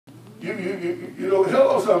You know,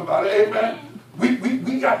 hello somebody, amen.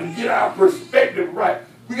 We got to get our perspective right.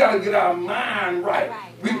 We got to get our mind right.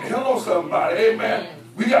 Hello somebody, amen.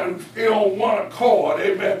 We got to stay on one accord,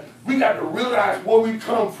 amen. We got to realize where we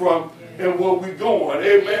come from and where we're going,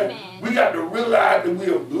 amen. We got to realize that we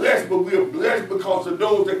are blessed, but we are blessed because of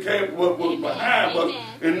those that came was behind us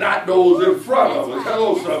and not those in front of us.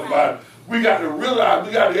 Hello somebody. We got to realize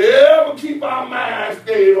we got to ever keep our mind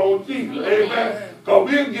stayed on Jesus, amen.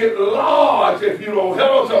 Because we'll get large if you don't.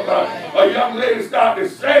 Hello somebody. A young lady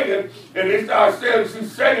started singing, and they started saying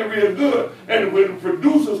she's singing real good. And when the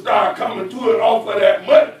producer started coming to her and offer that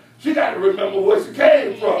money, she got to remember where she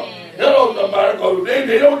came from. Hello somebody. Because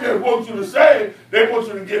they don't just want you to sing, they want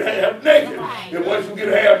you to get half naked. And once you get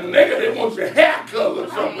half naked, they want your hair covered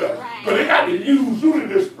somewhere. But they got to use you to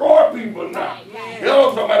destroy people now.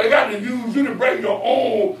 Hello somebody. They got to use you to bring your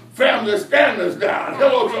own family standards down.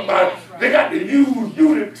 Hello somebody. They got to use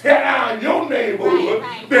you to tear down your neighborhood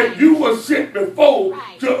that you were sent before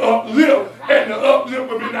to uplift and to uplift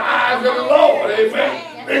them in the eyes of the Lord.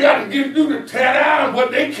 Amen. They got to get you to tear down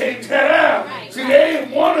what they can't tear down. See, they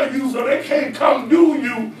ain't one of you, so they can't come do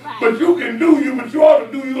you, but you can do you, but you ought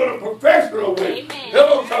to do you in a professional way.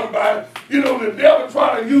 Hello, somebody. You know, the devil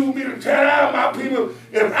try to use me to tear down my people.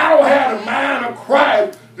 If I don't have the mind of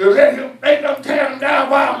Christ, to let him think I'm tearing down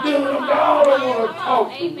while I'm dealing with them, God don't want to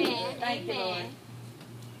talk to me. Amen.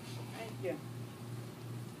 Thank you.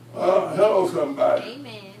 Hello, somebody.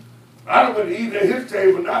 Amen. I don't want to eat at his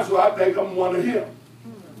table now, so I think I'm one of him.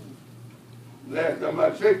 Last time I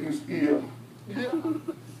checked your skill,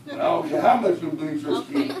 I don't care how much you bleach your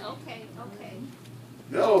skin. Okay.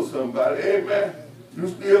 Hello, somebody. Amen. You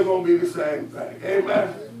still going to be the same thing.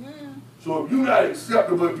 Amen. So if you're not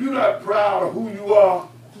acceptable, if you're not proud of who you are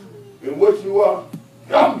and what you are,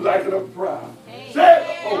 I'm liking up proud. Say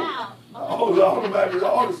it. Oh, Lord,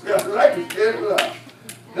 all the stuff like to say it loud.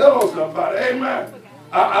 Hello, somebody. Amen.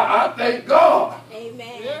 I thank God.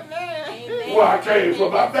 Amen. Where I came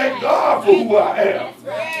from. I thank God for who I am.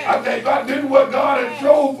 I thank God did what God had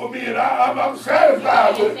shown for me, and I'm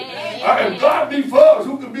satisfied with it. And God be for us,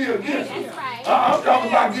 who can be against us? I'm talking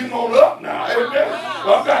about getting on up now. Amen.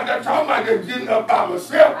 I'm not talking about just getting up by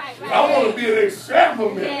myself. I want to be an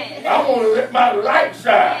example, man. I want to let my light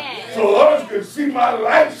shine so others can see my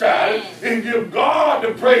light shine and give God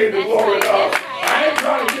the praise and glory and honor. I ain't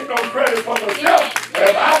trying to get no credit for myself.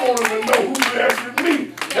 If I want them to know who blessed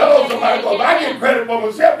me, hello somebody, because if I get credit for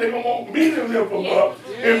myself, they're going to want me to lift them up.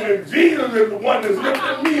 And when Jesus is the one that's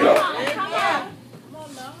lifting me up.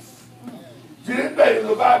 See, this thing is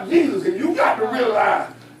about Jesus, and you got to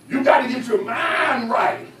realize, you got to get your mind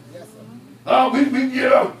right. We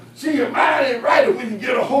get a, see, your mind ain't right if we can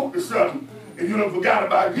get a hope to something. And you done forgot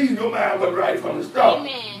about Jesus, your mind wasn't right from the start.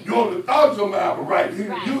 You only thought your mind was right.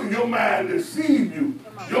 Your mind deceived you.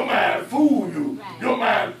 Your mind fooled you. Your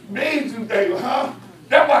mind made you think,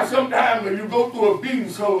 That's why sometimes when you go through a beating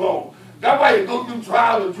so long, that's why you go through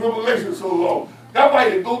trials and tribulations so long. That's why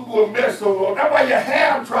you go through a mess so long. That's why you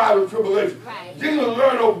have trials and tribulations. Jesus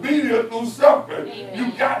learned obedience through suffering.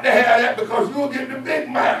 You got to have that because you'll get the big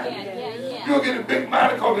mind. You'll get the big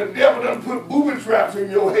mind because the devil done put booby traps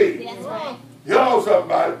in your head. You know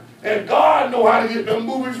somebody. And God know how to get them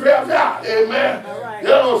booby traps out. Amen. You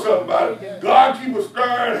know somebody. God keep a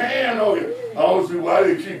stern hand on you. I don't see why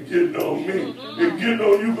they keep getting on me. They're getting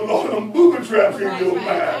on you because all them booby traps in your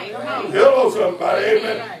mind. Hello, somebody.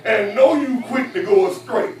 Amen. And know you quick to go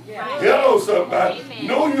astray. Hello, somebody.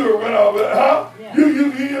 Know you'll run off of it. You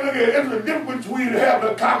look at it. It's a difference between having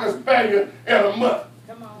a cocker spaniel and a mutt.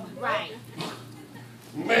 Come on. Right.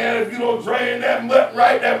 Man, if you don't train that mutt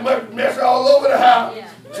right, that mutt mess all over the house.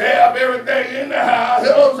 Tear up everything in the house.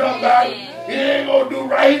 Hello, somebody. He ain't going to do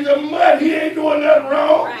right. He's a mutt. He ain't doing nothing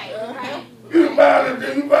wrong. You buy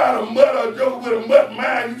a mutt or a joke with a mutt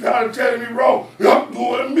mind, you trying to tell me wrong. You're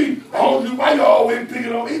doing me. I don't see why you always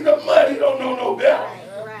picking on. He's a mutt. He don't know no better.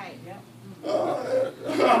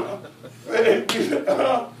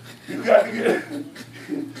 You got to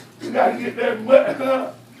get that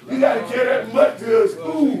mutt, You got to carry that mutt to a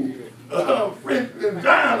school, French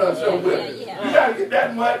design or somewhere. You got to get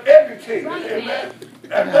that mutt educated, amen.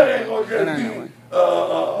 That mutt ain't going to just be,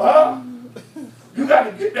 You got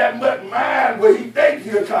to get that mutt mind where he thinks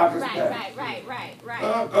he'll accomplish that.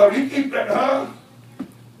 Right. He keep that,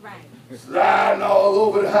 sliding all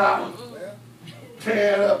over the house,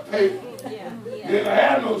 tearing up paper. You ain't gonna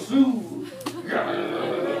have no shoes.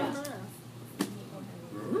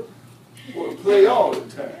 Boy, play all the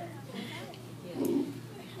time.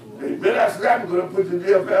 They bet I slap him because I put the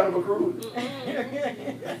jail for animal cruelty.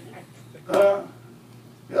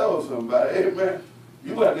 Hello, somebody. Amen.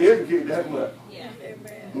 You got to educate that much. Yeah.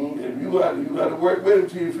 And you got to work with him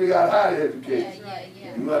till you figure out how to educate.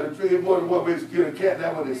 Yeah. You got to train more than one way to skin a cat.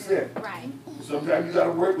 That's what they said. Right. Sometimes you got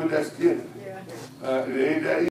to work with that skin. It ain't that